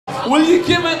Will you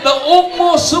give it the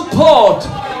utmost support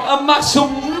and make some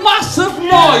massive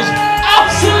noise?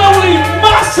 Absolutely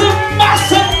massive,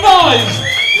 massive noise!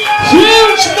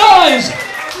 Huge noise!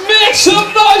 Make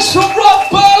some noise for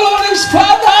Rob Bell and his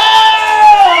father!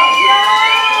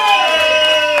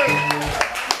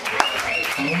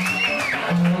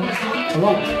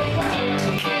 Hello.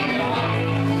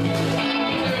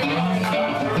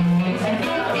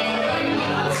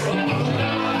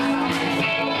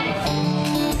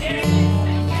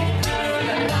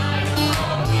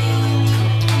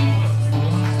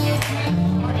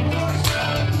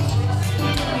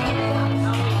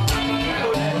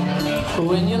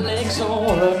 When your legs don't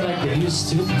work like they used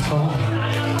to before,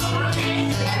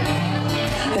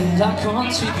 and I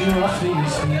can't sweep you off of your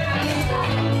feet,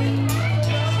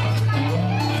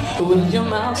 will your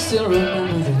mouth still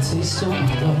remember the taste of my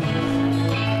love?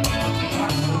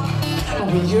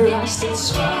 Will your eyes still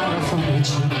smile from your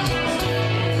cheek?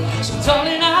 So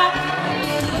darling, I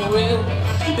will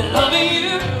be loving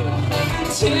you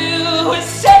till we're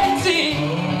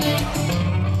 70.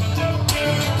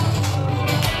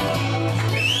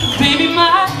 Baby,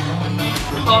 my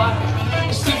heart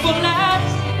is still for life,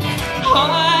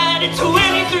 hard at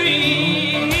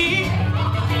 23.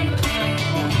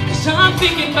 'Cause I'm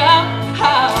thinking about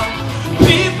how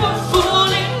people fall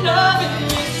in love in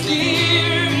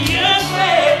mysterious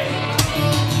ways.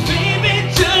 Baby,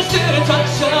 just a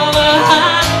touch of a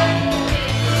hand.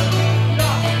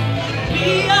 Me,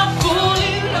 I fall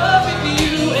in love with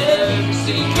you every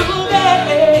single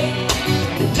day.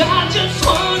 And I just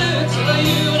wanna tell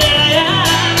you that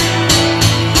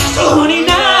honey,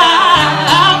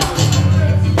 now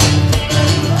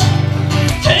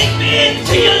take me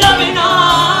into your loving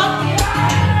arms.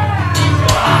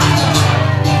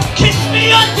 Kiss me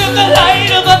under the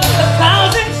light of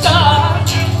 1,000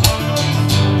 stars.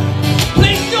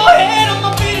 Place your head on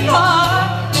my beating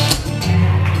heart.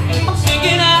 I'm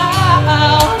thinking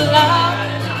out loud.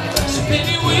 So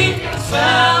baby, we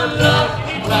found love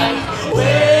right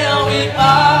where we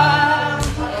are.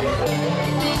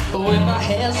 With my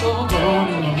hair so grown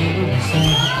in the middle of the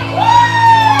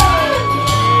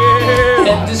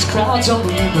and this crowd don't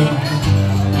remember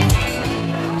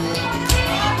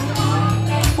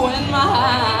when my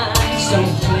eyes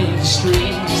don't play the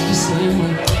strings the same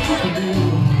way you do.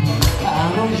 I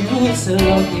know you will still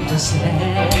love me the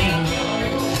same.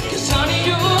 'Cause honey,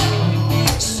 you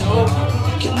so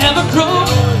can never grow